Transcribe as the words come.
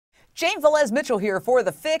Jane Velez-Mitchell here for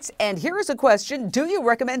The Fix, and here is a question. Do you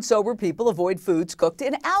recommend sober people avoid foods cooked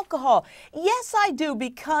in alcohol? Yes, I do,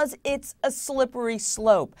 because it's a slippery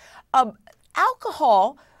slope.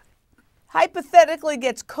 Alcohol hypothetically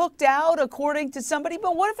gets cooked out according to somebody,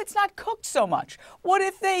 but what if it's not cooked so much? What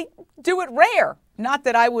if they do it rare? Not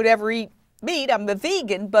that I would ever eat meat, I'm a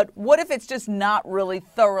vegan, but what if it's just not really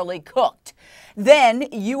thoroughly cooked? Then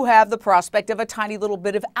you have the prospect of a tiny little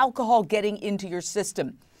bit of alcohol getting into your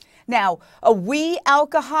system. Now, we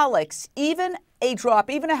alcoholics, even a drop,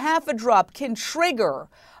 even a half a drop can trigger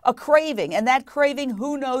a craving, and that craving,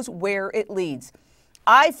 who knows where it leads.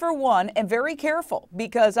 I, for one, am very careful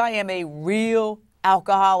because I am a real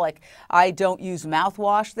alcoholic. I don't use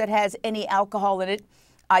mouthwash that has any alcohol in it.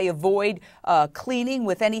 I avoid cleaning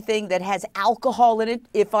with anything that has alcohol in it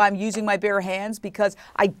if I'm using my bare hands because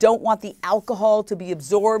I don't want the alcohol to be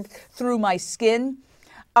absorbed through my skin.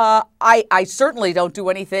 I certainly don't do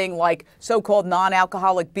anything like so-called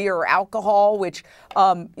non-alcoholic beer or alcohol, which,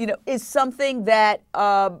 is something that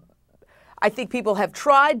I think people have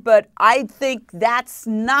tried, but I think that's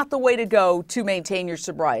not the way to go to maintain your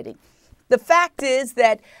sobriety. The fact is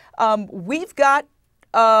that we've got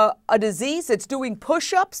a disease that's doing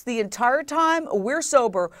push-ups the entire time we're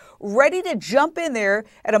sober, ready to jump in there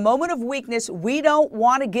at a moment of weakness. We don't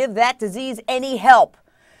want to give that disease any help.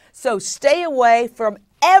 So stay away from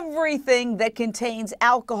everything that contains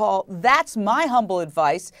alcohol. That's my humble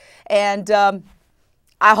advice, and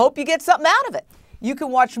I hope you get something out of it. You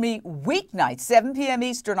can watch me weeknights, 7 p.m.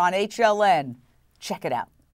 Eastern on HLN. Check it out.